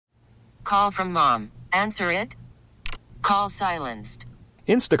Call from mom. Answer it. Call silenced.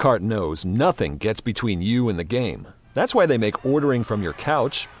 Instacart knows nothing gets between you and the game. That's why they make ordering from your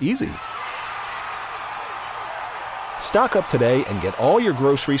couch easy. Stock up today and get all your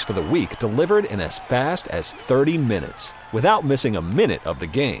groceries for the week delivered in as fast as 30 minutes without missing a minute of the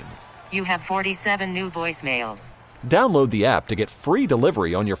game. You have 47 new voicemails. Download the app to get free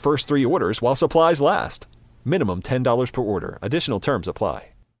delivery on your first 3 orders while supplies last. Minimum $10 per order. Additional terms apply.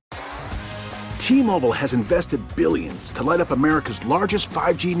 T-Mobile has invested billions to light up America's largest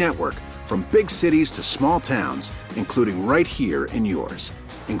 5G network, from big cities to small towns, including right here in yours.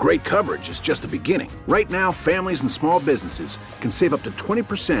 And great coverage is just the beginning. Right now, families and small businesses can save up to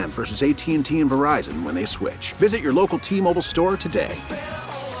 20% versus AT&T and Verizon when they switch. Visit your local T-Mobile store today.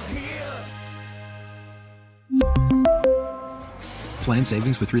 Plan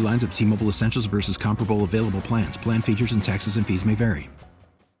savings with 3 lines of T-Mobile Essentials versus comparable available plans. Plan features and taxes and fees may vary.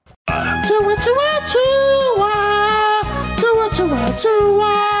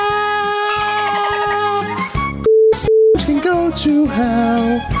 Can go to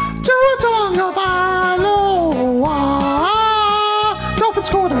hell. To a tongue of Iowa. Dolphins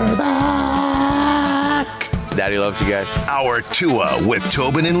quarterback. Daddy loves you guys. Hour Tua with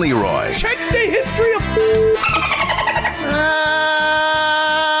Tobin and Leroy. Check the history of food.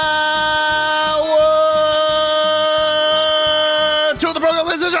 To the program,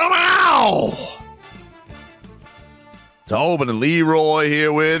 ladies and gentlemen. Tobin and Leroy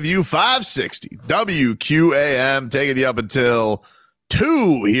here with you, 560 WQAM, taking you up until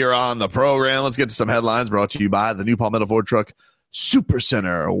 2 here on the program. Let's get to some headlines brought to you by the new Palmetto Ford Truck Super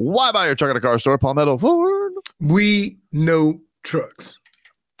Center. Why buy your truck at a car store? Palmetto Ford. We know trucks.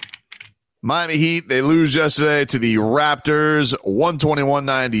 Miami Heat, they lose yesterday to the Raptors,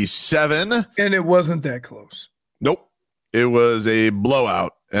 121-97. And it wasn't that close. Nope. It was a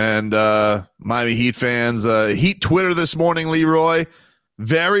blowout. And Miami Heat fans, Heat Twitter this morning, Leroy,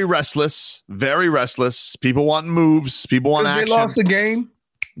 very restless, very restless. People want moves. People want action. They lost the game?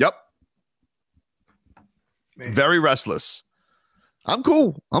 Yep. Man. Very restless. I'm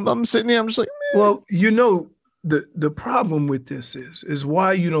cool. I'm sitting here. I'm just like, man. Well, you know, the problem with this is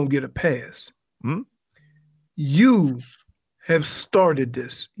why you don't get a pass. You have started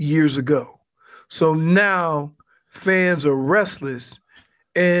this years ago. So now fans are restless.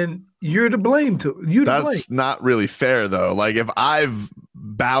 And you're to blame too. That's not really fair though. Like if I've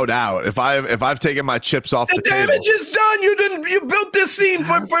bowed out, if I've taken my chips off the table, damage is done. You built this scene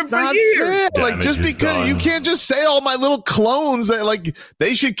for years. Like just because you can't just say all my little clones that like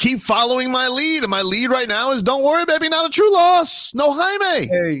they should keep following my lead. And my lead right now is don't worry, baby, not a true loss. No Jaime.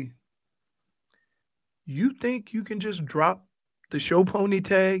 Hey, you think you can just drop the show pony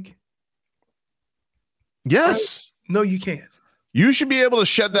tag? Yes. No, you can't. You should be able to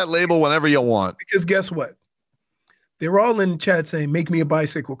shed that label whenever you want. Because guess what? They were all in the chat saying, make me a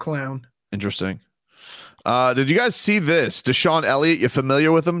bicycle clown. Interesting. Did you guys see this? DeShon Elliott, you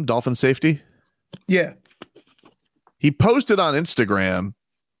familiar with him? Dolphin safety? Yeah. He posted on Instagram.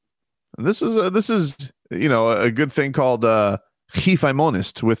 And this is a good thing called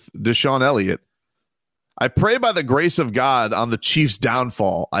Chifimonist with DeShon Elliott. I pray by the grace of God on the Chiefs'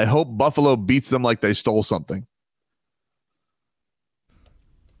 downfall. I hope Buffalo beats them like they stole something.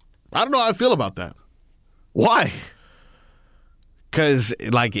 I don't know how I feel about that. Why? Because,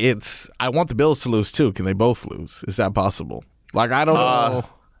 I want the Bills to lose, too. Can they both lose? Is that possible? I don't know.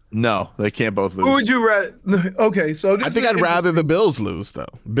 No, they can't both lose. Who would you rather? Okay, so I think I'd rather the Bills lose, though.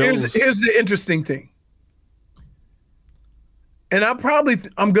 Here's the interesting thing. And I'm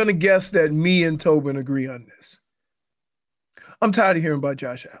going to guess that me and Tobin agree on this. I'm tired of hearing about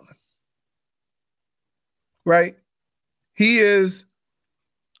Josh Allen. Right? He is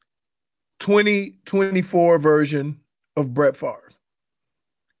 2024 version of Brett Favre.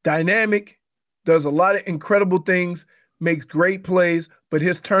 Dynamic, does a lot of incredible things, makes great plays, but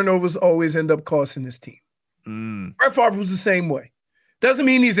his turnovers always end up costing his team. Brett Favre was the same way. Doesn't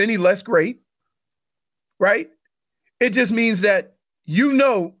mean he's any less great, right? It just means that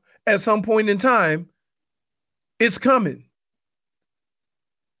at some point in time, it's coming.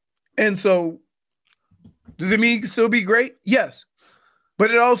 And so, does it mean he can still be great? Yes. But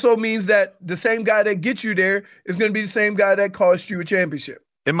it also means that the same guy that gets you there is going to be the same guy that cost you a championship.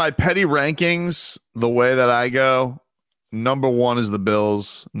 In my petty rankings, the way that I go, number 1 is the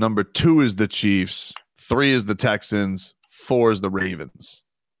Bills. Number 2 is the Chiefs. 3 is the Texans. 4 is the Ravens.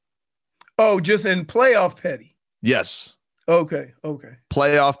 Oh, just in playoff petty. Yes. Okay.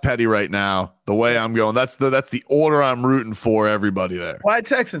 Playoff petty right now. The way I'm going, that's the order I'm rooting for everybody there. Why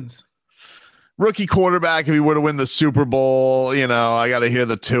Texans? rookie quarterback, if he were to win the Super Bowl, you know, I got to hear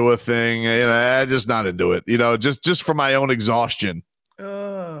the Tua thing. You know, I'm just not into it. You know, just for my own exhaustion.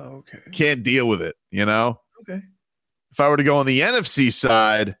 Oh, okay. Can't deal with it, you know? Okay. If I were to go on the NFC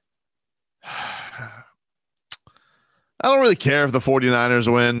side, I don't really care if the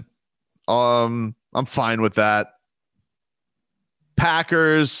 49ers win. I'm fine with that.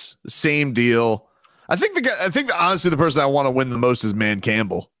 Packers, same deal. I think honestly the person I want to win the most is Man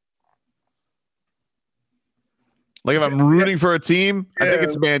Campbell. Like if I'm rooting for a team, I think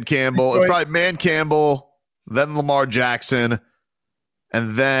it's Man Campbell. It's probably Man Campbell, then Lamar Jackson,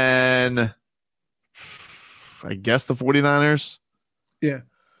 and then I guess the 49ers. Yeah.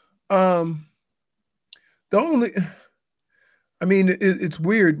 It's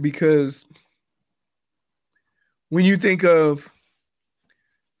weird because when you think of,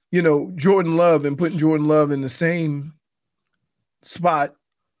 you know, Jordan Love and putting Jordan Love in the same spot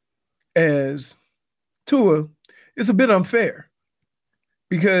as Tua, it's a bit unfair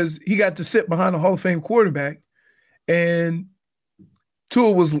because he got to sit behind a Hall of Fame quarterback and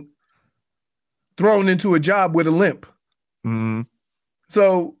Tua was thrown into a job with a limp. Mm-hmm.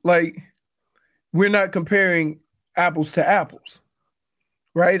 So, like, we're not comparing apples to apples,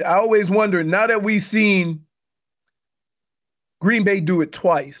 right? I always wonder, now that we've seen Green Bay do it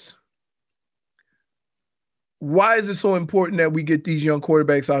twice, why is it so important that we get these young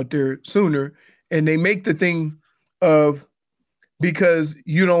quarterbacks out there sooner? And they make the thing of, because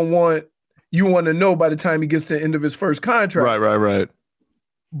you want to know by the time he gets to the end of his first contract. Right.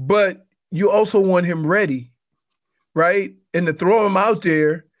 But you also want him ready, right? And to throw him out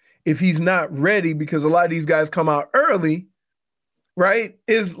there if he's not ready, because a lot of these guys come out early, right,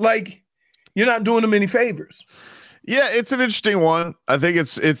 is like you're not doing them any favors. Yeah, it's an interesting one. I think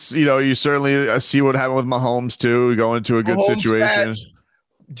it's you know, you certainly see what happened with Mahomes too, going into a good Mahomes situation.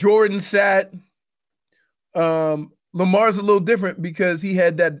 Jordan sat. Lamar's a little different because he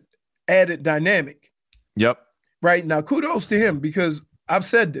had that added dynamic. Yep. Right now, kudos to him because I've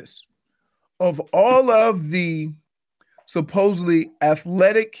said this. Of all of the supposedly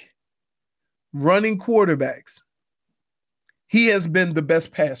athletic running quarterbacks, he has been the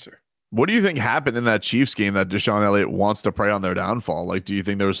best passer. What do you think happened in that Chiefs game that DeShon Elliott wants to prey on their downfall? Like, do you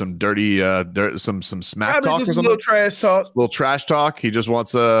think there was some dirty, some smack talk or something? A little trash talk. A little trash talk. He just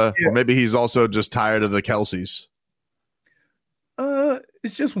wants or maybe he's also just tired of the Kelce's.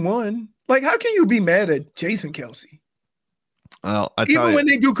 It's just one. Like, how can you be mad at Jason Kelce? Well, even when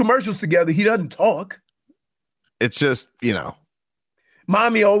they do commercials together, he doesn't talk. It's just, you know,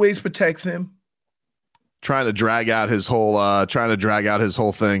 mommy always protects him. Trying to drag out his whole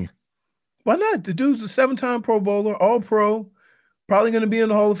thing. Why not? The dude's a 7-time Pro Bowler, All Pro, probably going to be in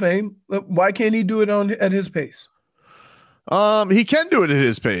the Hall of Fame. Why can't he do it at his pace? He can do it at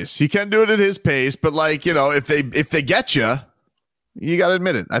his pace. But like, you know, if they get you, you got to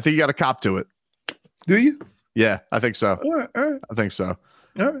admit it. I think you got to cop to it. Do you? Yeah, I think so. All right. I think so.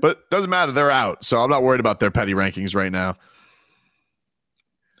 All right. But doesn't matter. They're out, so I'm not worried about their petty rankings right now.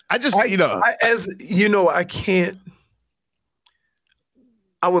 I can't.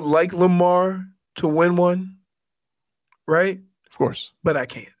 I would like Lamar to win one, right? Of course. But I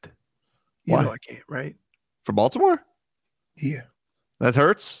can't. Why? I can't, right? For Baltimore? Yeah. That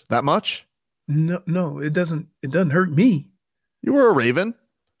hurts that much? No, it doesn't. It doesn't hurt me. You were a Raven. I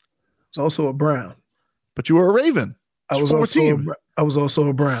was also a Brown. But you were a Raven. I was also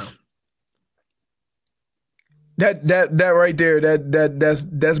a Brown. That right there,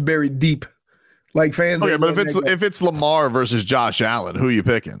 that's buried deep. Like fans. Okay, but if it's Lamar versus Josh Allen, who are you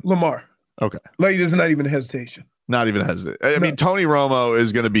picking? Lamar. Okay. Like, there's not even a hesitation. Not even a hesitation. I mean, Tony Romo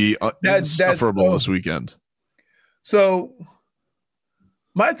is going to be insufferable this weekend. So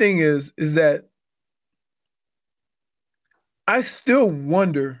my thing is that I still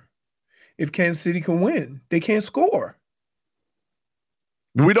wonder if Kansas City can win. They can't score.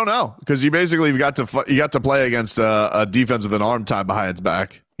 We don't know because you basically got to play against a defense with an arm tied behind its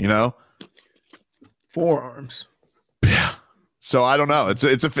back. You know, 4 arms. Yeah. So I don't know. It's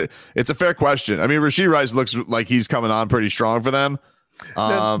a fair question. I mean, Rashee Rice looks like he's coming on pretty strong for them.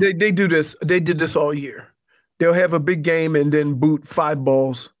 They do this. They did this all year. They'll have a big game and then boot 5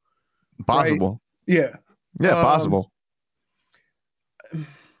 balls. Possible. Right? Yeah. Yeah. Possible.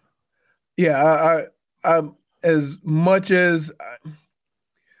 Yeah. I'm as much as.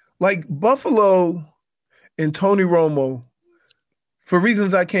 Like Buffalo and Tony Romo, for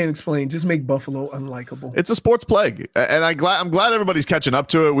reasons I can't explain, just make Buffalo unlikable. It's a sports plague, and I'm glad everybody's catching up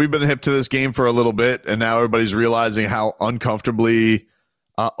to it. We've been hip to this game for a little bit, and now everybody's realizing how uncomfortably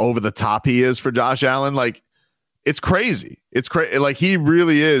over the top he is for Josh Allen. Like, It's crazy. It's crazy. Like, he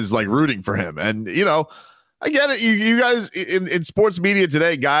really is like rooting for him. And, you know, I get it. You guys in sports media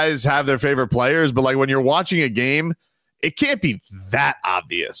today, guys have their favorite players, but like when you're watching a game, it can't be that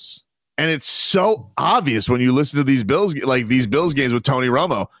obvious. And it's so obvious when you listen to these Bills games with Tony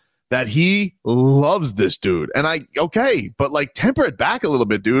Romo that he loves this dude. And but like temper it back a little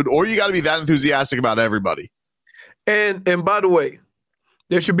bit, dude, or you got to be that enthusiastic about everybody. And by the way,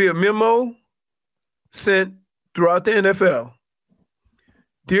 there should be a memo sent throughout the NFL.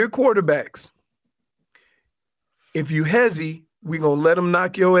 Dear quarterbacks, if you hezzy, we're going to let them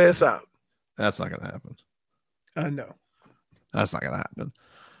knock your ass out. That's not going to happen. I know. That's not going to happen.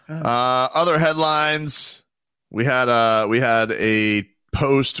 Other headlines. We had a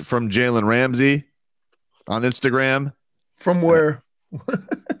post from Jalen Ramsey on Instagram. From where?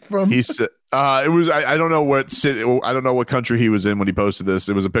 He said it was. I don't know what city. I don't know what country he was in when he posted this.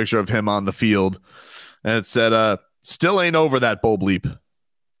 It was a picture of him on the field, and it said, "Still ain't over that bull bleep."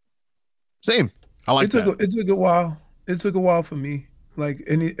 Same. I like that. It took a while. It took a while for me. Like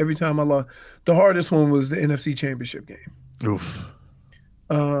every time I lost, the hardest one was the NFC Championship game. Oof.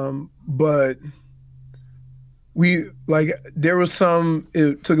 But there was some.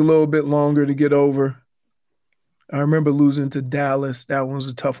 It took a little bit longer to get over. I remember losing to Dallas. That one was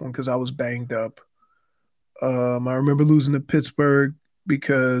a tough one because I was banged up. I remember losing to Pittsburgh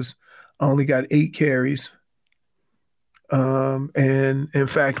because I only got 8 carries. And in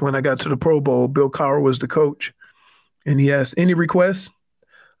fact, when I got to the Pro Bowl, Bill Cowher was the coach, and he asked, "Any requests?"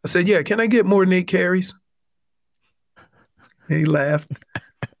 I said, "Yeah, can I get more than 8 carries?" And he laughed.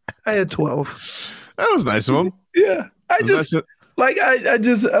 I had 12. That was nice of him. Yeah.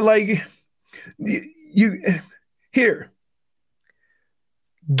 Here,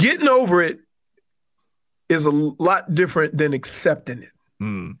 getting over it is a lot different than accepting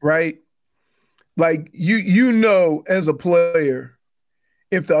it, right? Like you know, as a player,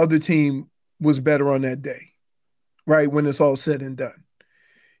 if the other team was better on that day, right? When it's all said and done,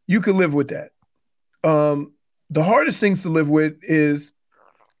 you could live with that. The hardest things to live with is,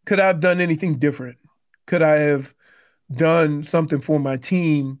 could I have done anything different? Could I have done something for my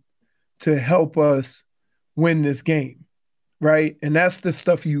team to help us win this game, right? And that's the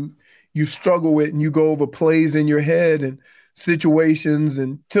stuff you struggle with, and you go over plays in your head and situations.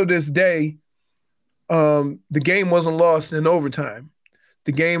 And till this day, the game wasn't lost in overtime.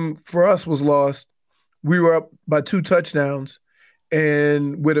 The game for us was lost. We were up by 2 touchdowns,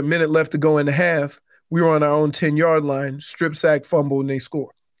 and with a minute left to go in the half, we were on our own 10-yard line, strip sack, fumble, and they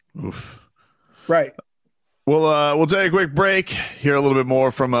scored. Oof. Right. We'll take a quick break, hear a little bit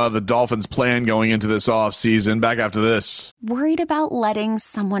more from the Dolphins' plan going into this offseason. Back after this. Worried about letting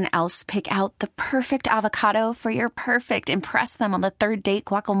someone else pick out the perfect avocado for your perfect impress them on the third date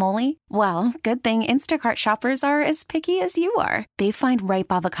guacamole? Well, good thing Instacart shoppers are as picky as you are. They find ripe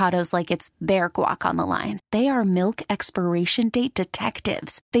avocados like it's their guac on the line. They are milk expiration date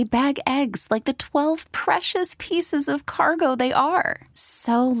detectives. They bag eggs like the 12 precious pieces of cargo they are.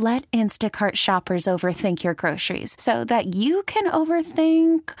 So let Instacart shoppers overthink your groceries so that you can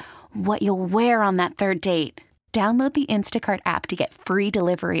overthink what you'll wear on that third date. Download the Instacart app to get free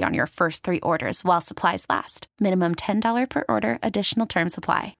delivery on your first 3 orders while supplies last. Minimum $10 per order. Additional terms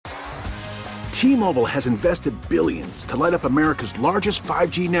apply. T-Mobile has invested billions to light up America's largest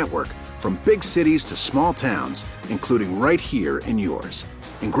 5G network, from big cities to small towns, including right here in yours.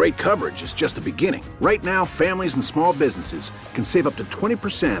 And great coverage is just the beginning. Right now, families and small businesses can save up to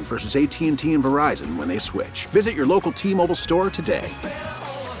 20% versus AT&T and Verizon when they switch. Visit your local T-Mobile store today.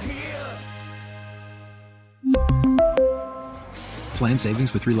 Plan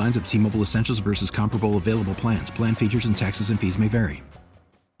savings with 3 lines of T-Mobile Essentials versus comparable available plans. Plan features and taxes and fees may vary.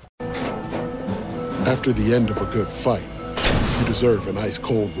 After the end of a good fight, you deserve an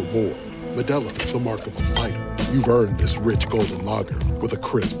ice-cold reward. Modelo is the mark of a fighter. You've earned this rich golden lager with a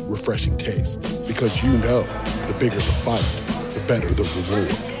crisp, refreshing taste. Because you know, the bigger the fight, the better the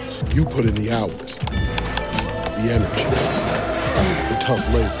reward. You put in the hours, the energy, the tough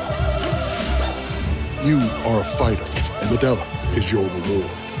labor. You are a fighter, and Modelo is your reward.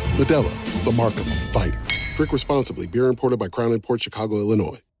 Modelo, the mark of a fighter. Drink responsibly. Beer imported by Crown Imports, Chicago,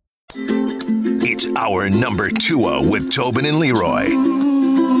 Illinois. It's our number 2 with Tobin and Leroy.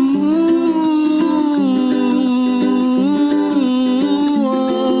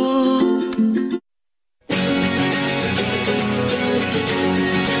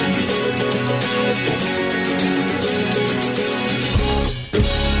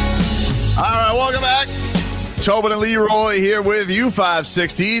 Tobin and Leroy here with you,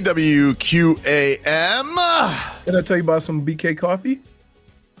 560 WQAM. Can I tell you about some BK coffee?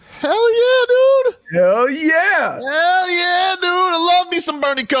 Hell yeah, dude. Hell yeah. Hell yeah, dude. I love me some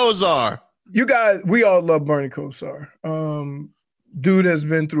Bernie Kosar. You guys, we all love Bernie Kosar. Dude has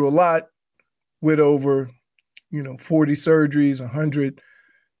been through a lot with over, 40 surgeries, 100,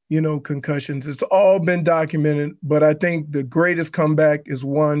 concussions. It's all been documented, but I think the greatest comeback is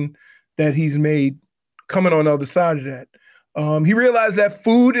one that he's made coming on the other side of that. He realized that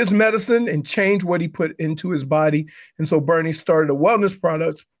food is medicine and changed what he put into his body. And so Bernie started a wellness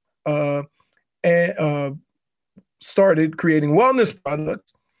products and started creating wellness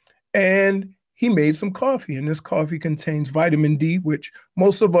products. And he made some coffee. And this coffee contains vitamin D, which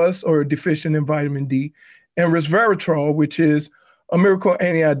most of us are deficient in vitamin D, and resveratrol, which is a miracle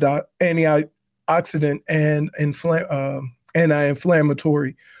antioxidant and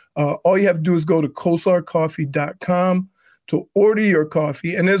anti-inflammatory. All you have to do is go to kosarcoffee.com to order your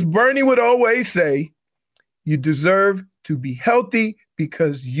coffee. And as Bernie would always say, you deserve to be healthy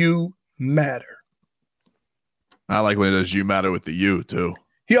because you matter. I like when it does you matter with the you too.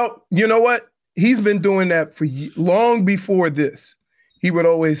 You know what? He's been doing that for long before this. He would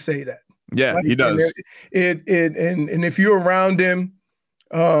always say that. Yeah, he does. And if you're around him,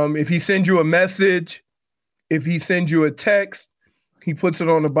 if he sends you a message, if he sends you a text, he puts it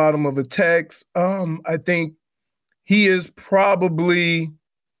on the bottom of a text. I think he is probably,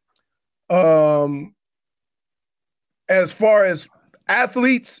 as far as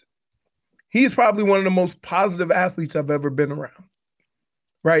athletes, he's probably one of the most positive athletes I've ever been around.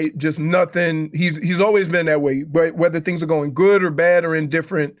 Right? Just nothing. He's always been that way. But whether things are going good or bad or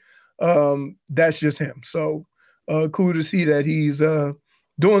indifferent, that's just him. So cool to see that he's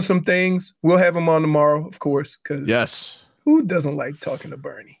doing some things. We'll have him on tomorrow, of course, because yes, who doesn't like talking to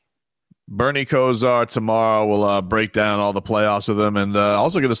Bernie? Bernie Kosar tomorrow. We'll break down all the playoffs with him and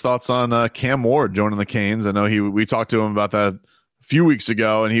also get his thoughts on Cam Ward joining the Canes. I know we talked to him about that a few weeks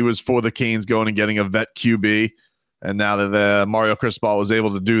ago, and he was for the Canes going and getting a vet QB. And now that Mario Cristobal was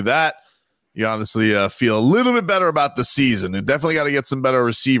able to do that, you honestly feel a little bit better about the season. They definitely got to get some better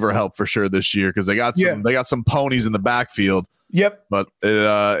receiver help for sure this year because they got some ponies in the backfield. Yep. But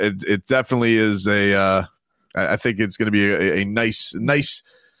it definitely is I think it's going to be a nice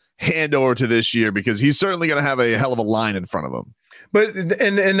handover to this year because he's certainly going to have a hell of a line in front of him. But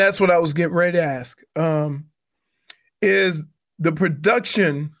and that's what I was getting ready to ask. Is the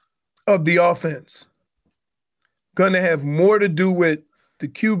production of the offense going to have more to do with the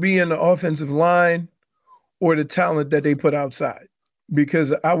QB and the offensive line or the talent that they put outside?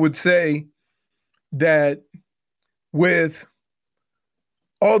 Because I would say that with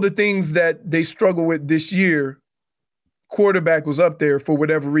all the things that they struggle with this year, quarterback was up there for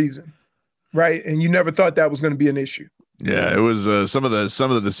whatever reason, right? And you never thought that was going to be an issue. Yeah, it was some of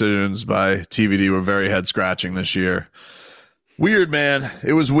the decisions by TVD were very head scratching this year. Weird, man.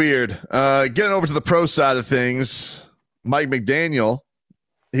 It was weird. Getting over to the pro side of things, Mike McDaniel,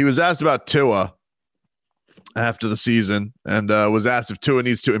 he was asked about Tua after the season and was asked if Tua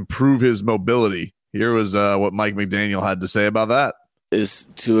needs to improve his mobility. Here was what Mike McDaniel had to say about that. Is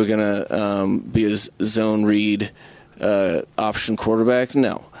Tua going to be a zone read option quarterback?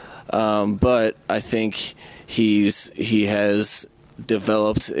 No. But I think he has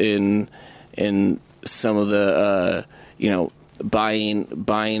developed in some of the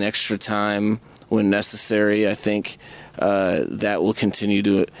buying extra time when necessary. I think that will continue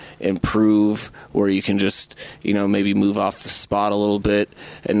to improve where you can just maybe move off the spot a little bit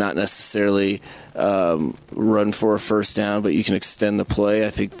and not necessarily run for a first down, but you can extend the play.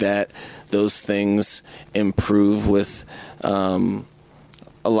 I think that those things improve with a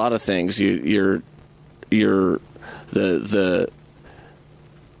lot of things. You're the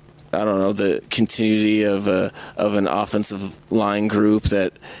I don't know, the continuity of an offensive line group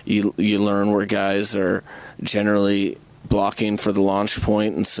that you learn where guys are generally blocking for the launch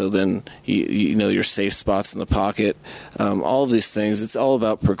point, and so then you know your safe spots in the pocket. All of these things, it's all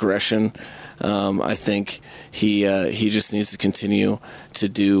about progression. I think he just needs to continue to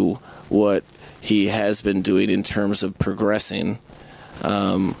do what he has been doing in terms of progressing,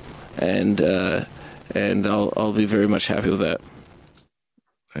 and I'll be very much happy with that.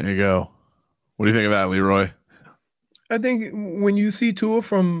 There you go. What do you think of that, Leroy? I think when you see Tua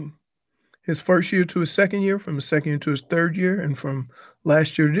from his first year to his second year, from his second year to his third year, and from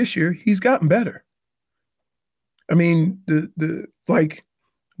last year to this year, he's gotten better. I mean, like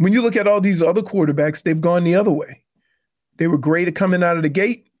when you look at all these other quarterbacks, they've gone the other way. They were great at coming out of the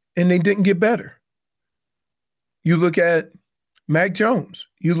gate, and they didn't get better. You look at Mac Jones.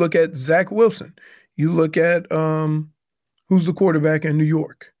 You look at Zach Wilson. You look at who's the quarterback in New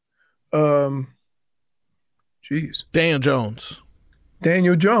York? Daniel Jones.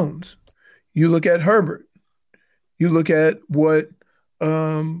 Daniel Jones. You look at Herbert. You look at what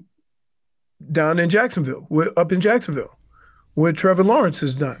down in Jacksonville, up in Jacksonville, what Trevor Lawrence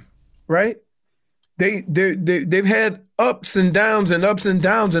has done, right? They've had ups and downs, and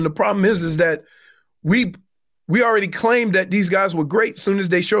the problem is that we already claimed that these guys were great as soon as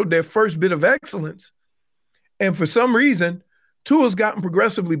they showed their first bit of excellence. And for some reason, Tua's gotten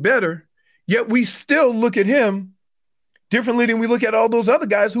progressively better, yet we still look at him differently than we look at all those other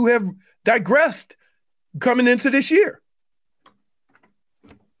guys who have digressed coming into this year.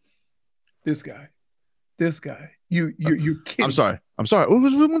 This guy, you're kidding. I'm sorry.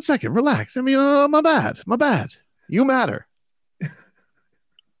 1 second. Relax. I mean, my bad. You matter.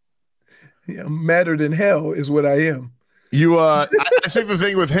 Yeah, madder than hell is what I am. I think the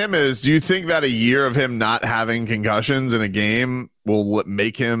thing with him is, do you think that a year of him not having concussions in a game will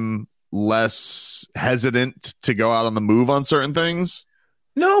make him less hesitant to go out on the move on certain things?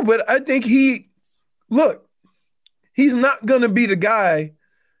 No, but I think he's not going to be the guy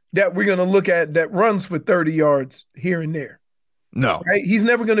that we're going to look at that runs for 30 yards here and there. No. Right? He's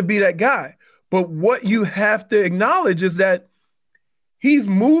never going to be that guy. But what you have to acknowledge is that he's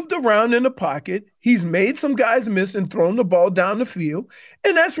moved around in the pocket. He's made some guys miss and thrown the ball down the field.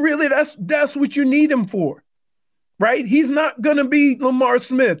 And that's what you need him for. Right? He's not going to be Lamar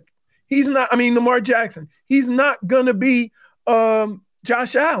Smith. Lamar Jackson. He's not going to be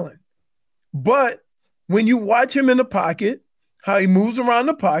Josh Allen. But when you watch him in the pocket, how he moves around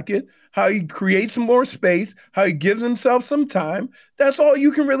the pocket, how he creates some more space, how he gives himself some time, that's all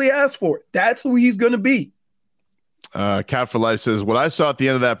you can really ask for. That's who he's going to be. Cat for Life says, what I saw at the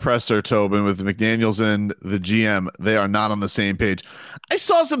end of that presser, Tobin, with McDaniels and the GM, they are not on the same page. I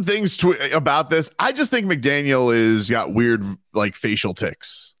saw some things about this. I just think McDaniel is got weird like facial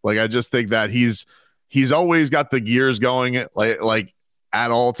tics. Like I just think that he's always got the gears going like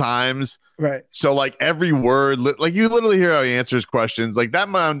at all times. Right. So like every word, like you literally hear how he answers questions. Like that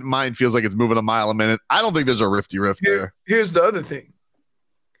mind feels like it's moving a mile a minute. I don't think there's a rift there. Here's the other thing.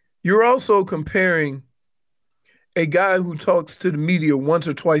 You're also comparing a guy who talks to the media once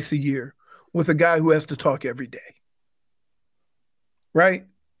or twice a year with a guy who has to talk every day. Right?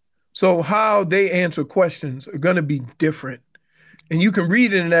 So how they answer questions are going to be different. And you can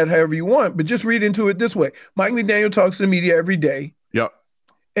read into that however you want, but just read into it this way. Mike McDaniel talks to the media every day. Yep.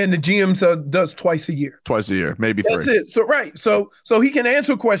 And the GM does twice a year. Maybe That's 3. That's it. So, right. So he can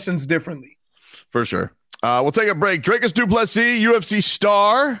answer questions differently. For sure. We'll take a break. Dricus Du Plessis, UFC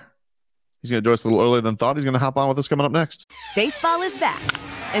star. He's going to join us a little earlier than thought. He's going to hop on with us coming up next. Baseball is back,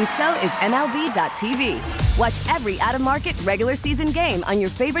 and so is MLB.tv. Watch every out-of-market regular season game on your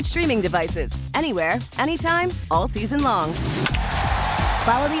favorite streaming devices, anywhere, anytime, all season long.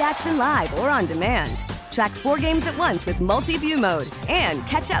 Follow the action live or on demand. Track 4 games at once with multi-view mode and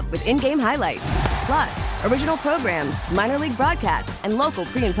catch up with in-game highlights. Plus, original programs, minor league broadcasts, and local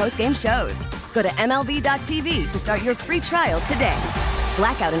pre- and post-game shows. Go to MLB.tv to start your free trial today.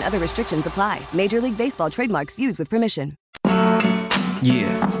 Blackout and other restrictions apply. Major League Baseball trademarks used with permission.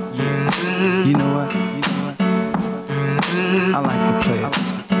 Yeah. You know what? I like the players.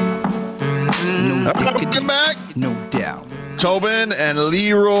 Welcome back. No doubt. Tobin and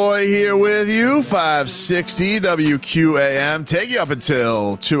Leroy here with you. 560 WQAM. Take you up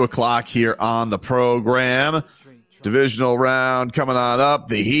until 2 o'clock here on the program. Divisional round coming on up.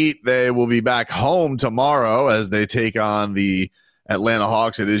 The Heat, they will be back home tomorrow as they take on the Atlanta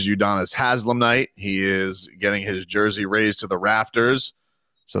Hawks. It is Udonis Haslem night. He is getting his jersey raised to the rafters.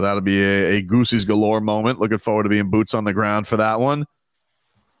 So that'll be a Goosey's galore moment. Looking forward to being boots on the ground for that one.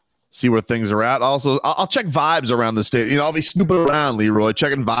 See where things are at. Also, I'll check vibes around the state. I'll be snooping around, Leroy,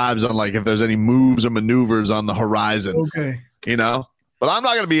 checking vibes on like if there's any moves or maneuvers on the horizon. Okay. But I'm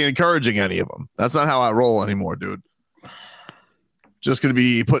not going to be encouraging any of them. That's not how I roll anymore, dude. Just going to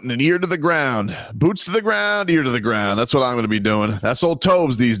be putting an ear to the ground, boots to the ground, ear to the ground. That's what I'm going to be doing. That's old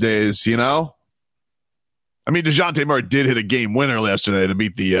Tobes these days, I mean, DeJounte Murray did hit a game winner yesterday to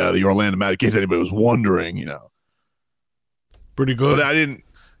beat the Orlando Magic, in case anybody was wondering, Pretty good. But I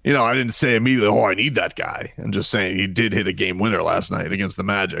didn't say immediately, I need that guy. I'm just saying he did hit a game winner last night against the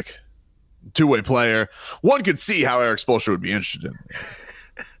Magic. Two-way player. One could see how Eric Spoelstra would be interested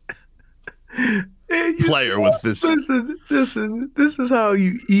in. Player with this. Listen, this is how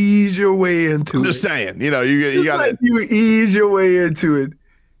you ease your way into it. I'm just saying, you got like you ease your way into it.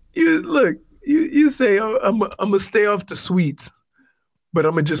 You say, I'm gonna stay off the sweets, but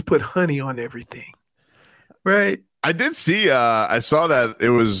I'm gonna just put honey on everything, right? I did see. I saw that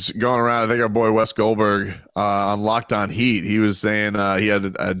it was going around. I think our boy Wes Goldberg on Locked On Heat. He was saying he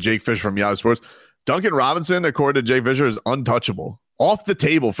had Jake Fisher from Yahoo Sports. Duncan Robinson, according to Jake Fisher, is untouchable off the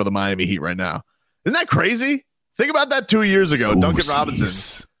table for the Miami Heat right now. Isn't that crazy? Think about that 2 years ago. Duncan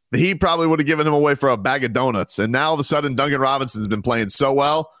Robinson. The Heat probably would have given him away for a bag of donuts. And now all of a sudden, Duncan Robinson's been playing so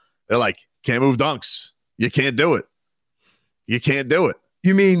well. They're like, can't move dunks. You can't do it. You can't do it.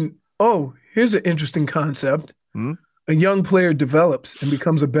 You mean, here's an interesting concept. A young player develops and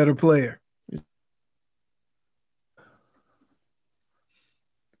becomes a better player.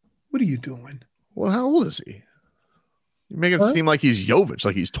 What are you doing? Well, how old is he? You make it seem like he's Jovic,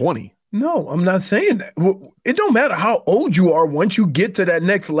 like he's 20. No, I'm not saying that. It don't matter how old you are once you get to that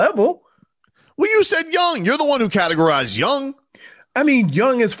next level. Well, you said young. You're the one who categorized young. I mean,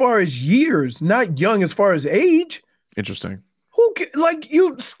 young as far as years, not young as far as age. Interesting.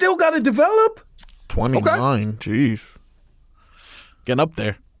 You still got to develop? 29. Okay. Jeez. Getting up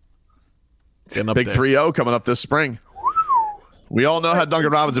there. Big 3-0 coming up this spring. We all know how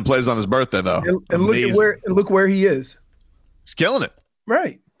Duncan Robinson plays on his birthday, though. And look where he is. He's killing it.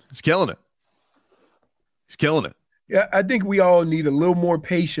 Right. He's killing it. He's killing it. Yeah, I think we all need a little more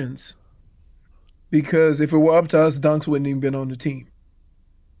patience because if it were up to us, Dunks wouldn't even been on the team.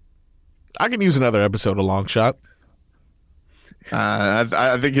 I can use another episode of Long Shot.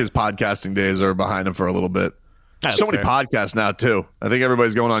 I think his podcasting days are behind him for a little bit. That's so many fair. podcasts now, too. I think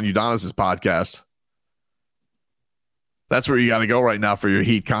everybody's going on Udonis's podcast. That's where you got to go right now for your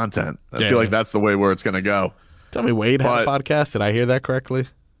Heat content. I feel like that's the way where it's going to go. Tell me Wade had a podcast. Did I hear that correctly?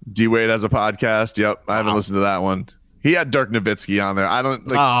 D-Wade has a podcast. Yep. I haven't listened to that one. He had Dirk Nowitzki on there. I don't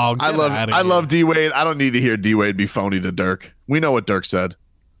like. I love D-Wade. I don't need to hear D-Wade be phony to Dirk. We know what Dirk said.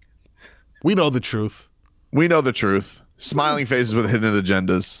 We know the truth. We know the truth. Smiling faces with hidden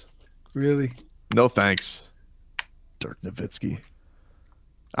agendas. Really? No thanks. Dirk Nowitzki.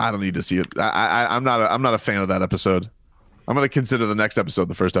 I don't need to see it. I'm not a fan of that episode. I'm going to consider the next episode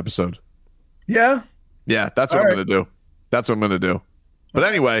the first episode. Yeah? Yeah, that's what I'm going to do. That's what I'm going to do. But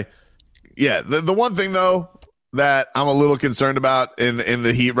anyway, yeah, the one thing, though, that I'm a little concerned about in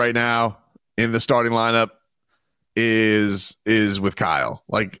the Heat right now, in the starting lineup, is with Kyle.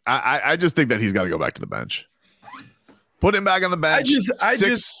 Like, I just think that he's got to go back to the bench. Put him back on the bench.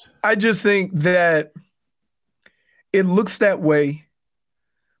 I just think that it looks that way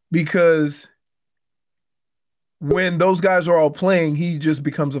because when those guys are all playing, he just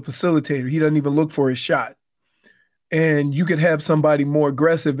becomes a facilitator. He doesn't even look for his shot. And you could have somebody more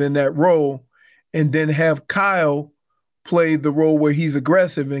aggressive in that role and then have Kyle play the role where he's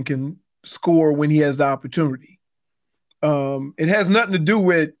aggressive and can score when he has the opportunity. It has nothing to do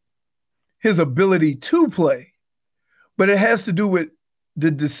with his ability to play, but it has to do with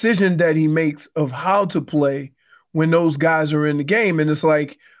the decision that he makes of how to play when those guys are in the game. And it's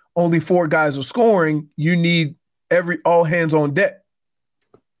like only 4 guys are scoring. You need all hands on deck.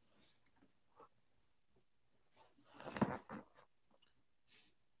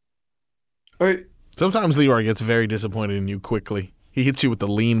 Sometimes Leroy gets very disappointed in you quickly. He hits you with the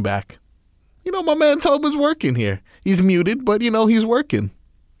lean back. My man Tobin's working here. He's muted, but he's working.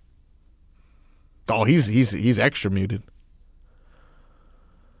 Oh, he's extra muted.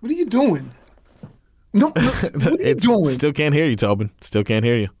 What are you doing? No, what are you doing? Still can't hear you, Tobin. Still can't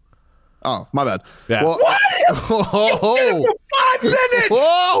hear you. Oh, my bad. Yeah. Well, for 5 minutes.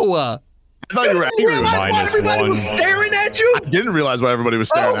 Whoa! I thought you were angry. Why everybody was staring at you? I didn't realize why everybody was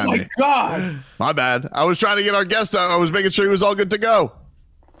staring at me. Oh my God! My bad. I was trying to get our guest out. I was making sure he was all good to go.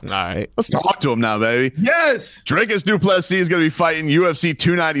 All right. Let's talk to him now, baby. Yes. Dricus Du Plessis is going to be fighting UFC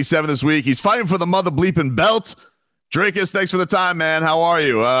 297 this week. He's fighting for the mother bleeping belt. Dricus, thanks for the time, man. How are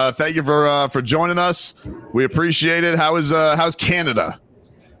you? Thank you for joining us. We appreciate it. How's Canada?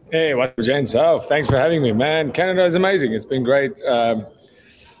 Hey, what's Jen? So, thanks for having me, man. Canada is amazing. It's been great.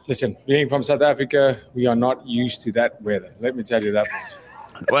 Listen, being from South Africa, we are not used to that weather. Let me tell you that much.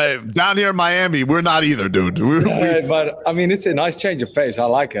 Wait, down here in Miami, we're not either, dude. But I mean, it's a nice change of pace. I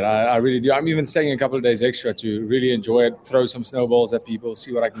like it. I really do. I'm even staying a couple of days extra to really enjoy it, throw some snowballs at people,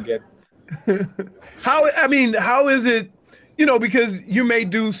 see what I can get. How is it, because you may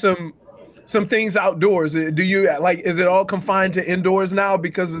do some things outdoors. Do you is it all confined to indoors now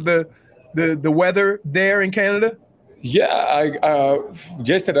because of the weather there in Canada? Yeah,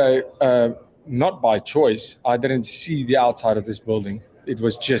 yesterday, not by choice, I didn't see the outside of this building. It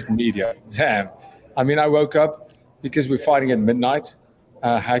was just media. Damn. I mean, I woke up because we're fighting at midnight.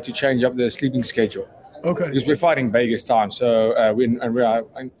 I had to change up the sleeping schedule. Okay. Because we're fighting Vegas time. So we're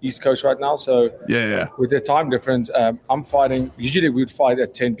on East Coast right now. So yeah. With the time difference, I'm fighting. Usually we would fight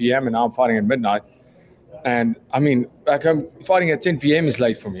at 10 p.m. and now I'm fighting at midnight. And I mean, I'm fighting at 10 p.m. is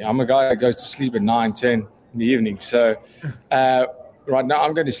late for me. I'm a guy that goes to sleep at 9, 10 in the evening. So right now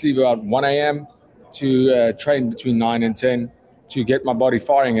I'm going to sleep about 1 a.m. to train between 9 and 10 to get my body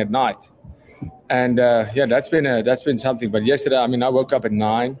firing at night. And that's been something. But yesterday, I mean, I woke up at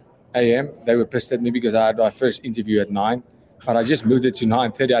 9 a.m. They were pissed at me because I had my first interview at 9, but I just moved it to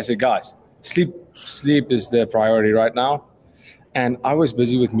 9:30. I said, guys, sleep is the priority right now. And I was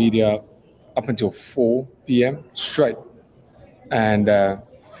busy with media up until 4 p.m. straight. And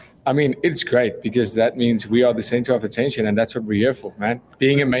I mean, it's great because that means we are the center of attention, and that's what we're here for, man.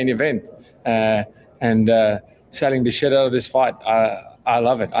 Being a main event and selling the shit out of this fight. I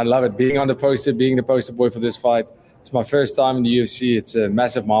love it. I love it. Being on the poster, being the poster boy for this fight. It's my first time in the UFC. It's a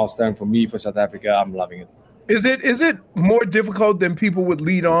massive milestone for me, for South Africa. I'm loving it. Is it more difficult than people would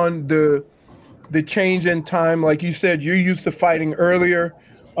lead on the change in time? Like you said, you're used to fighting earlier.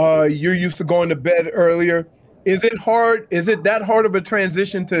 You're used to going to bed earlier. Is it hard? Is it that hard of a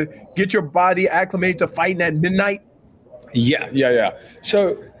transition to get your body acclimated to fighting at midnight? Yeah.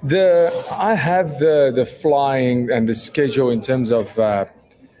 So I have the flying and the schedule in terms of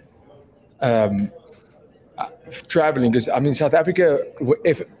traveling, because I mean, South Africa,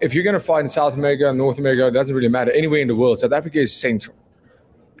 if you're going to fight in South America, North America, it doesn't really matter. Anywhere in the world, South Africa is central,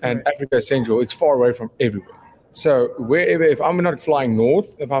 and Africa is central. It's far away from everywhere. So wherever, if I'm not flying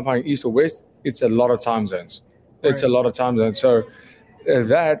north, if I'm flying east or west, it's a lot of time zones. It's a lot of time zones. So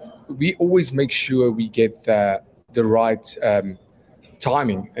that we always make sure we get the right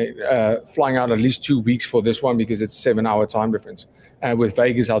timing. Flying out at least 2 weeks for this one because it's 7-hour time difference. And with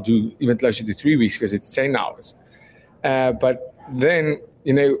Vegas, I'll do even closer to 3 weeks because it's 10 hours. But then,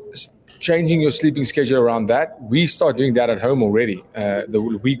 changing your sleeping schedule around that, we start doing that at home already. The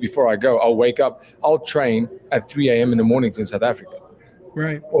week before I go, I'll wake up, I'll train at 3 a.m. in the mornings in South Africa.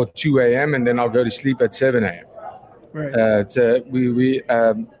 Right. Or 2 a.m. and then I'll go to sleep at 7 a.m. Right.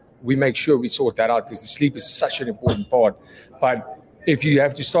 We make sure we sort that out because the sleep is such an important part. But if you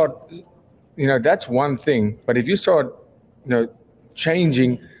have to start, that's one thing. But if you start,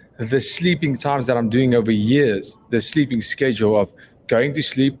 changing the sleeping times that I'm doing over years, the sleeping schedule of going to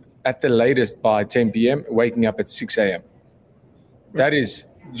sleep at the latest by 10 p.m., waking up at 6 a.m. That is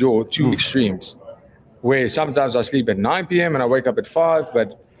your two extremes, where sometimes I sleep at 9 p.m. and I wake up at 5,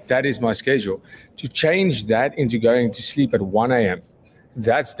 but that is my schedule. To change that into going to sleep at 1 a.m.,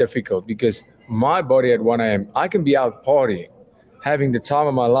 that's difficult because my body at 1 a.m., I can be out partying, having the time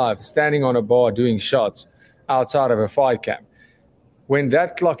of my life, standing on a bar doing shots outside of a fight camp. When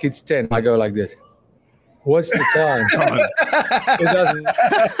that clock hits 10, I go like this. What's the time? It doesn't.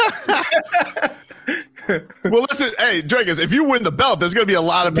 Well, listen, hey, Dricus, if you win the belt, there's going to be a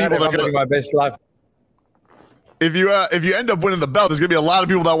lot of people that are living my best life. If you end up winning the belt, there's going to be a lot of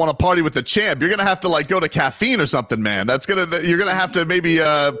people that want to party with the champ. You're going to have to go to caffeine or something, man. You're going to have to maybe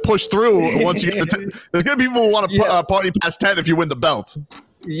push through once you get to there's going to be people who want to party past 10 if you win the belt.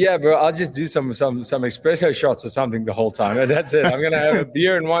 Yeah, bro, I'll just do some espresso shots or something the whole time. That's it. I'm going to have a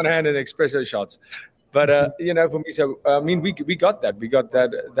beer in one hand and espresso shots. But, for me, so, I mean, we got that. We got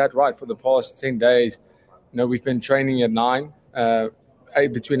that right for the past 10 days. We've been training at 9,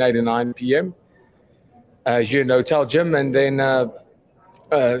 between 8 and 9 p.m. Here in the hotel gym, and then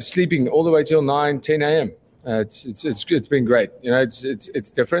sleeping all the way till 9, 10 a.m. It's been great.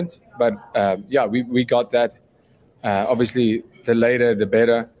 It's different, but we got that. Obviously, the later the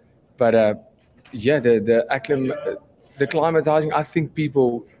better. But the acclimatizing.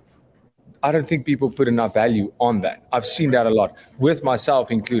 I don't think people put enough value on that. I've seen that a lot, with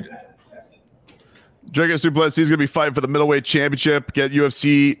myself included. Dricus Du Plessis is going to be fighting for the middleweight championship. Get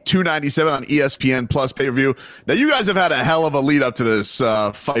UFC 297 on ESPN Plus pay-per-view. Now, you guys have had a hell of a lead up to this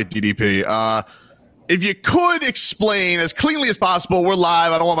fight, DDP. If you could explain as cleanly as possible, we're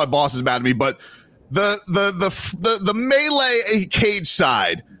live. I don't want my bosses mad at me, but the melee cage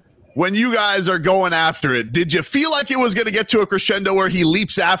side, when you guys are going after it, did you feel like it was going to get to a crescendo where he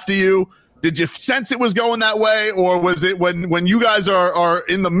leaps after you? Did you sense it was going that way, or was it when you guys are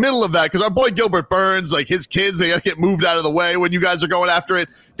in the middle of that? Because our boy Gilbert Burns, like his kids, they got to get moved out of the way when you guys are going after it.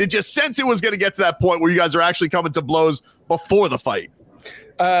 Did you sense it was going to get to that point where you guys are actually coming to blows before the fight?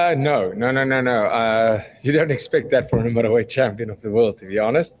 No. You don't expect that from a middleweight champion of the world, to be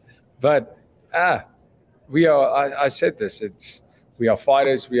honest. But we are. I said this. We are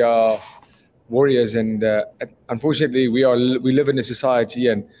fighters. We are warriors, and unfortunately, we live in a society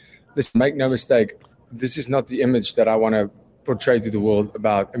and. Listen, make no mistake, this is not the image that I want to portray to the world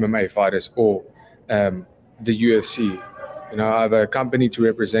about MMA fighters or the UFC. I have a company to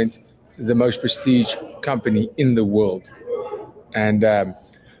represent, the most prestige company in the world. And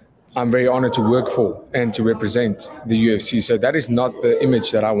I'm very honored to work for and to represent the UFC. So that is not the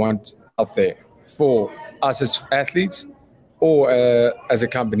image that I want out there for us as athletes or as a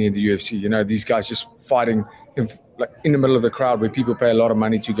company in the UFC. You know, these guys just fighting in the middle of the crowd where people pay a lot of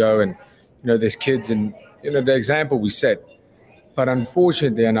money to go, and you know, there's kids, and you know, the example we set. But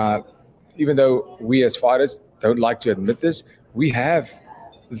unfortunately, and even though we as fighters don't like to admit this, we have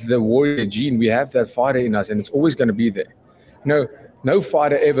the warrior gene. We have that fighter in us, and it's always going to be there. You know, no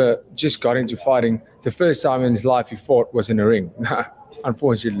fighter ever just got into fighting the first time in his life he fought was in a ring.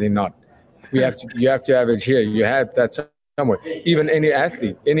 Unfortunately not. You have to have it here. You have that somewhere. Even any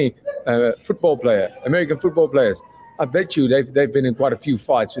athlete, any football player, American football players, I bet you they've been in quite a few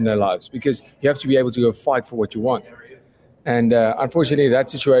fights in their lives, because you have to be able to go fight for what you want. And unfortunately, that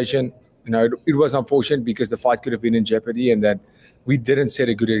situation, you know, it was unfortunate because the fight could have been in jeopardy, and that we didn't set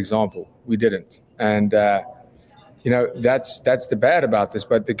a good example. We didn't. And you know, that's the bad about this.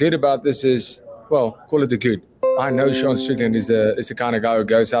 But the good about this is, well, call it the good. I know Sean Strickland is the kind of guy who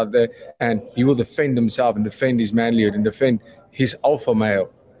goes out there and he will defend himself and defend his manlyhood and defend his alpha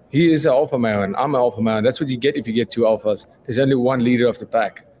male. He is an alpha male, and I'm an alpha male. And that's what you get if you get two alphas. There's only one leader of the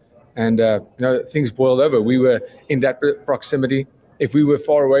pack. And you know, things boiled over. We were in that proximity. If we were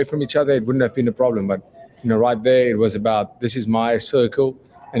far away from each other, it wouldn't have been a problem. But you know, right there, it was about, this is my circle,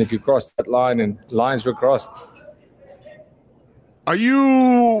 and if you cross that line, and lines were crossed. Are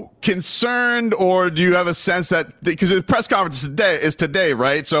you concerned, or do you have a sense that, because the press conference is today,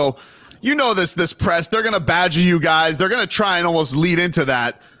 right? So you know this press, they're going to badger you guys. They're going to try and almost lead into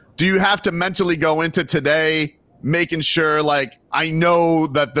that. Do you have to mentally go into today making sure, like, I know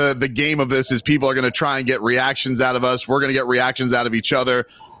that the game of this is people are going to try and get reactions out of us. We're going to get reactions out of each other.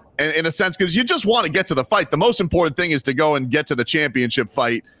 And in a sense, because you just want to get to the fight. The most important thing is to go and get to the championship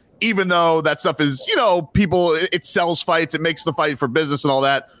fight. Even though that stuff is, you know, people, it sells fights, it makes the fight for business and all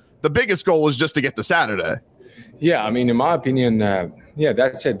that. The biggest goal is just to get to Saturday. Yeah, I mean, in my opinion, yeah,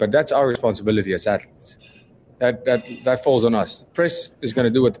 that's it. But that's our responsibility as athletes. That falls on us. Press is going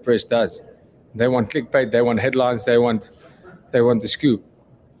to do what the press does. They want clickbait, they want headlines, they want the scoop.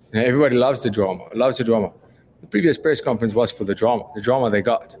 You know, everybody loves the drama. The previous press conference was for the drama they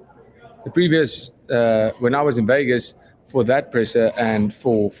got. The previous, when I was in Vegas, for that presser and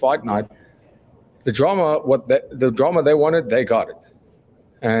for fight night, the drama they wanted, they got it.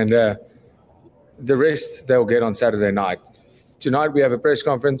 And the rest they'll get on Saturday night. Tonight we have a press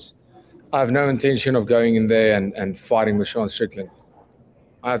conference. I have no intention of going in there and fighting with Sean Strickland.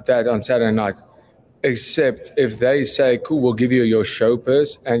 I have that on Saturday night, except if they say, cool, we'll give you your show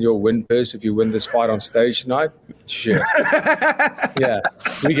purse and your win purse if you win this fight on stage tonight. Sure. Yeah,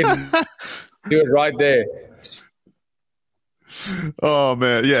 we can do it right there. Oh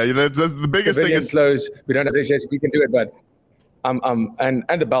man, yeah, that's the biggest thing. Is close. We don't have association. We can do it, but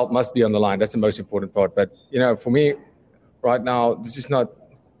and the belt must be on the line. That's the most important part. But you know, for me, right now, this is not.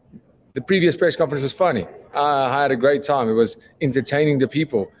 The previous press conference was funny. I had a great time. It was entertaining the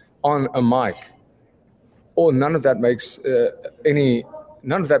people on a mic. Or none of that makes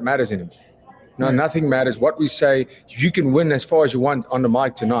none of that matters anymore. No, nothing matters. What we say, you can win as far as you want on the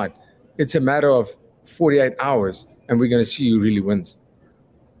mic tonight. It's a matter of 48 hours. And we're going to see who really wins.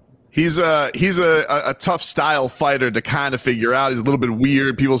 He's a tough style fighter to kind of figure out. He's a little bit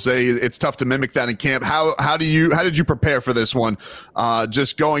weird. People say it's tough to mimic that in camp. How did you prepare for this one?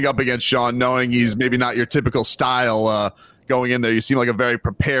 Just going up against Sean, knowing he's maybe not your typical style. Going in there, you seem like a very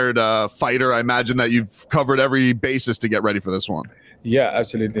prepared fighter. I imagine that you've covered every basis to get ready for this one. Yeah,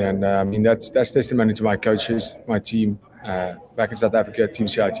 absolutely. And I mean that's testimony to my coaches, my team back in South Africa, Team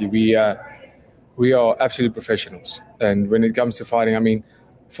CIT. We are absolute professionals. And when it comes to fighting, I mean,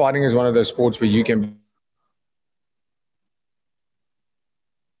 fighting is one of those sports where you can.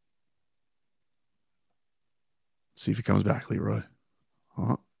 See if he comes back, Leroy.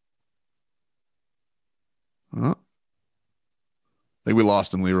 I think we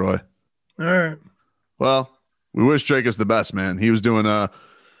lost him, Leroy. All right. Well, we wish Dricus the best, man. He was doing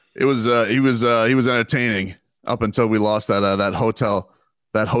he was entertaining up until we lost that hotel.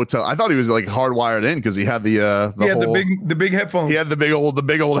 That hotel, I thought he was like hardwired in because he had the big headphones. He had the big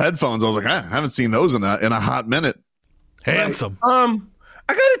old headphones. I was like, I haven't seen those in a hot minute. Handsome. I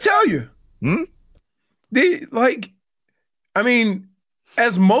gotta tell you,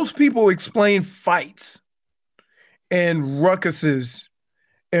 as most people explain fights and ruckuses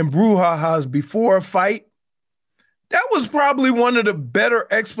and brouhahas before a fight, that was probably one of the better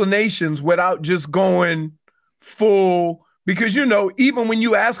explanations without just going full. Because, you know, even when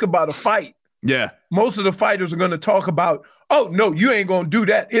you ask about a fight, most of the fighters are going to talk about, oh, no, you ain't going to do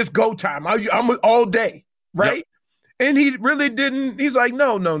that. It's go time. I'm all day, right? Yep. And he really didn't. He's like,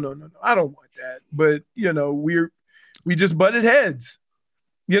 no. I don't want that. But, you know, we just butted heads.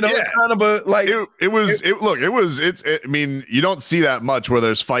 It's kind of a like I mean, you don't see that much where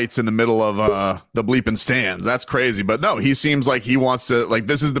there's fights in the middle of the bleeping stands. That's crazy. But no, he seems like he wants to, like,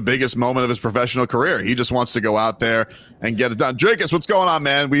 this is the biggest moment of his professional career. He just wants to go out there and get it done. Dricus, what's going on,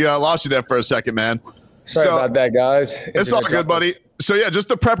 man? We lost you there for a second, man. Sorry about that, guys. It's all good, buddy. So yeah, just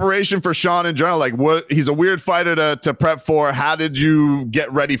the preparation for Sean in general. Like, he's a weird fighter to prep for. How did you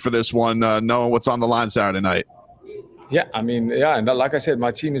get ready for this one, knowing what's on the line Saturday night? Yeah, I mean, and like I said,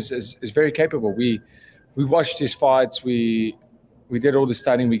 my team is very capable. We watched his fights. We did all the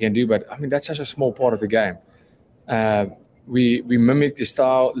studying we can do, but I mean, that's such a small part of the game. We mimicked his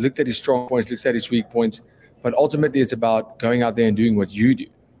style, looked at his strong points, looked at his weak points, but ultimately it's about going out there and doing what you do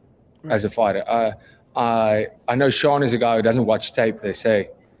as a fighter. I know Sean is a guy who doesn't watch tape. They say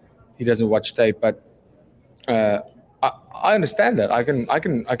he doesn't watch tape, but I understand that. I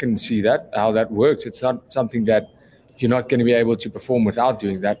can see that, how that works. It's not something that you're not going to be able to perform without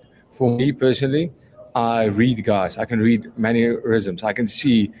doing that. For me personally, I read guys. I can read mannerisms. I can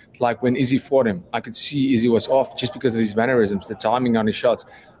see, like when Izzy fought him, I could see Izzy was off just because of his mannerisms, the timing on his shots.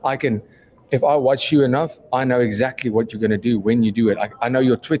 If I watch you enough, I know exactly what you're going to do when you do it. I know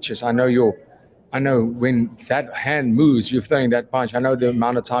your twitches. I know when that hand moves, you're throwing that punch. I know the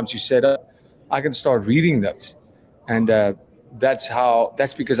amount of times you set up. I can start reading those. And that's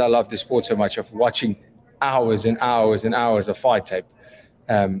because I love the sport so much, of watching hours and hours and hours of fight tape.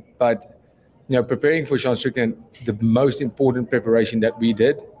 But preparing for Sean Strickland, the most important preparation that we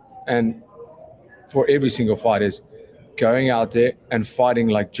did, and for every single fight, is going out there and fighting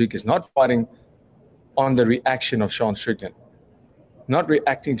like Dricus, not fighting on the reaction of Sean Strickland, not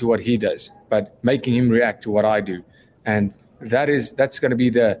reacting to what he does, but making him react to what I do. And that's going to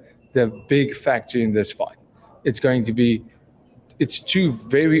be the big factor in this fight. It's two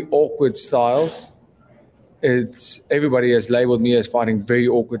very awkward styles. Everybody has labeled me as fighting very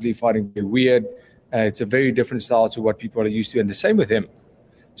awkwardly, fighting very weird. It's a very different style to what people are used to, and the same with him.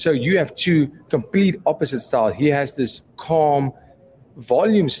 So you have two complete opposite styles. He has this calm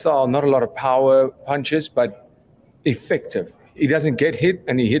volume style, not a lot of power punches, but effective. He doesn't get hit,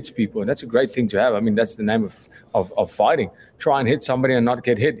 and he hits people, and that's a great thing to have. I mean, that's the name of fighting. Try and hit somebody and not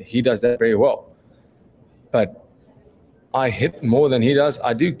get hit. He does that very well. But I hit more than he does.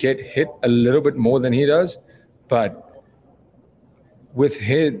 I do get hit a little bit more than he does. But with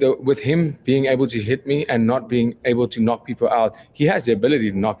him being able to hit me and not being able to knock people out, he has the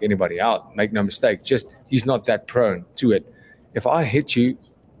ability to knock anybody out, make no mistake. Just he's not that prone to it. If I hit you,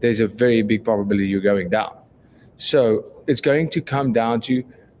 there's a very big probability you're going down. So it's going to come down to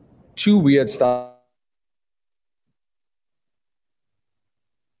two weird styles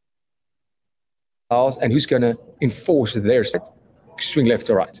and who's going to enforce their swing left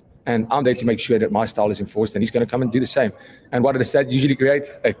or right. And I'm there to make sure that my style is enforced, and he's going to come and do the same. And what does that usually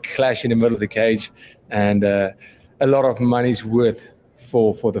create? A clash in the middle of the cage, and a lot of money's worth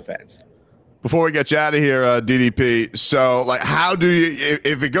for the fans. Before we get you out of here, DDP, so like, how do you,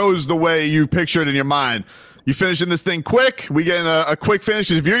 if it goes the way you picture it in your mind, you finishing this thing quick? We get a quick finish?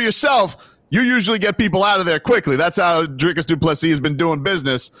 Because if you're yourself, you usually get people out of there quickly. That's how Dricus Du Plessis has been doing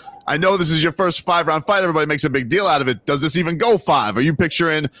business. I know this is your first 5-round fight. Everybody makes a big deal out of it. Does this even go 5? Are you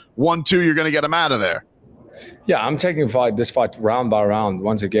picturing 1-2, you're going to get him out of there? Yeah, I'm taking this fight round by round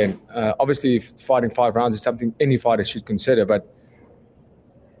once again. Obviously, fighting 5 rounds is something any fighter should consider, but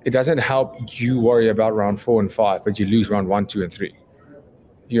it doesn't help you worry about round 4 and 5, but you lose round 1, 2, and 3.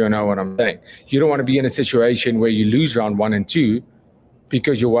 You know what I'm saying? You don't want to be in a situation where you lose round 1 and 2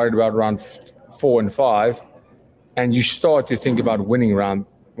 because you're worried about round 4 and 5, and you start to think about winning round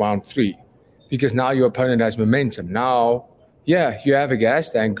 3, because now your opponent has momentum. Now, yeah, you have a gas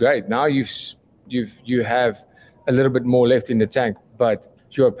tank, great. Now you have a little bit more left in the tank, but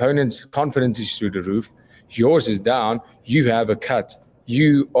your opponent's confidence is through the roof. Yours is down. You have a cut.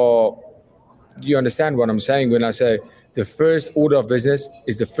 You understand what I'm saying when I say the first order of business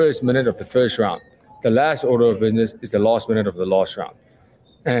is the first minute of the first round. The last order of business is the last minute of the last round.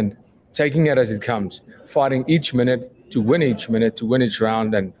 And taking it as it comes, fighting each minute to win each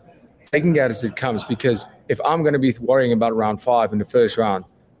round, and taking it as it comes. Because if I'm going to be worrying about round 5 in the first round,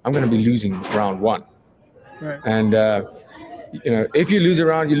 I'm going to be losing round 1. Right. And, if you lose a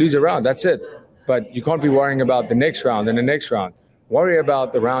round, you lose a round. That's it. But you can't be worrying about the next round and the next round. Worry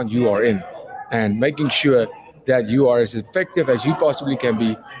about the round you are in and making sure that you are as effective as you possibly can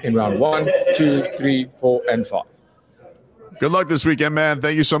be in round 1, 2, 3, 4, and 5. Good luck this weekend, man.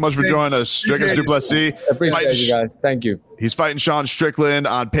 Thank you so much for joining us. Dricus Du Plessis. Appreciate you guys. Thank you. He's fighting Sean Strickland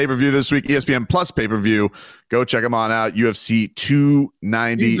on pay-per-view this week, ESPN Plus pay-per-view. Go check him on out, UFC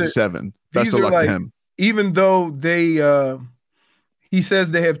 297. Best of luck to him. Even though he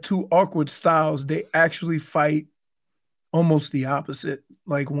says they have two awkward styles. They actually fight almost the opposite.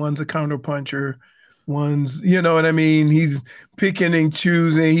 Like one's a counterpuncher, one's, you know what I mean? He's picking and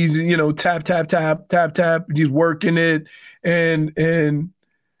choosing. He's, you know, tap, tap, tap, tap, tap. He's working it. And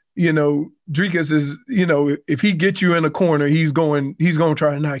you know, Dricus is, you know, if he gets you in a corner, he's going to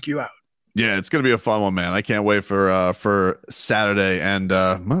try to knock you out. Yeah, it's gonna be a fun one, man. I can't wait for Saturday, and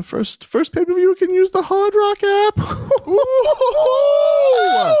my first pay-per-view. We can use the Hard Rock app.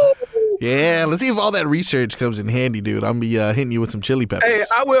 Yeah, let's see if all that research comes in handy, dude. I'm be hitting you with some chili peppers. Hey,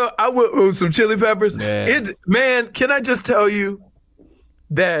 I will with some chili peppers. Yeah. Man, can I just tell you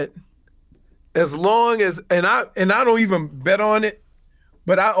that as long as and I don't even bet on it,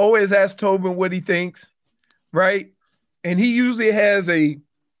 but I always ask Tobin what he thinks, right? And he usually has a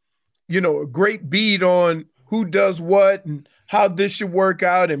great beat on who does what and how this should work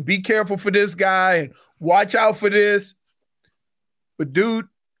out and be careful for this guy and watch out for this. But dude,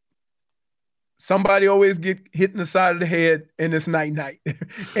 somebody always get hit in the side of the head and it's night-night.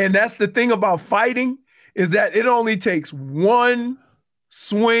 And that's the thing about fighting is that it only takes one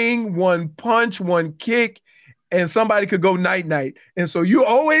swing, one punch, one kick, and somebody could go night-night. And so you're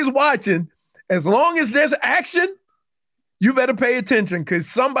always watching. As long as there's action, you better pay attention because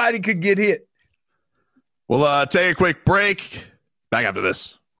somebody could get hit. We'll take a quick break. Back after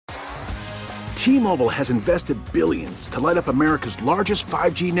this. T-Mobile has invested billions to light up America's largest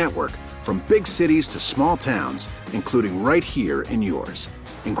 5G network, from big cities to small towns, including right here in yours.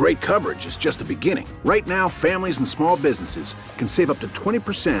 And great coverage is just the beginning. Right now, families and small businesses can save up to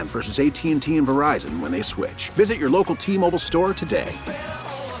 20% versus AT&T and Verizon when they switch. Visit your local T-Mobile store today.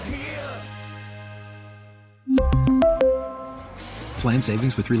 Plan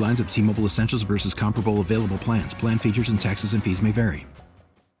savings with 3 lines of T-Mobile Essentials versus comparable available plans. Plan features and taxes and fees may vary.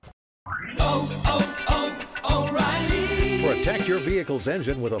 Protect your vehicle's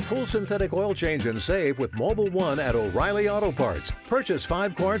engine with a full synthetic oil change and save with Mobile One at O'Reilly Auto Parts. Purchase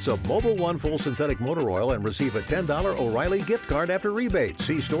 5 quarts of Mobile One full synthetic motor oil and receive a $10 O'Reilly gift card after rebate.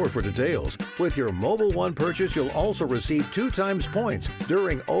 See store for details. With your Mobile One purchase, you'll also receive 2 times points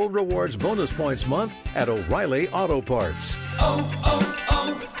during O Rewards Bonus Points Month at O'Reilly Auto Parts.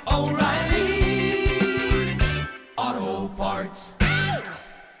 O'Reilly Auto Parts.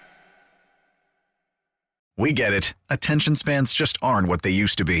 We get it. Attention spans just aren't what they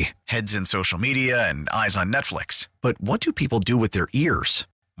used to be. Heads in social media and eyes on Netflix. But what do people do with their ears?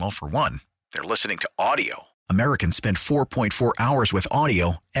 Well, for one, they're listening to audio. Americans spend 4.4 hours with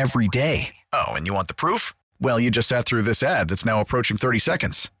audio every day. Oh, and you want the proof? Well, you just sat through this ad that's now approaching 30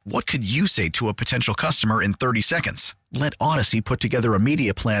 seconds. What could you say to a potential customer in 30 seconds? Let Odyssey put together a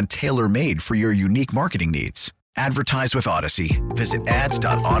media plan tailor-made for your unique marketing needs. Advertise with Odyssey. Visit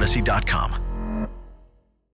ads.odyssey.com.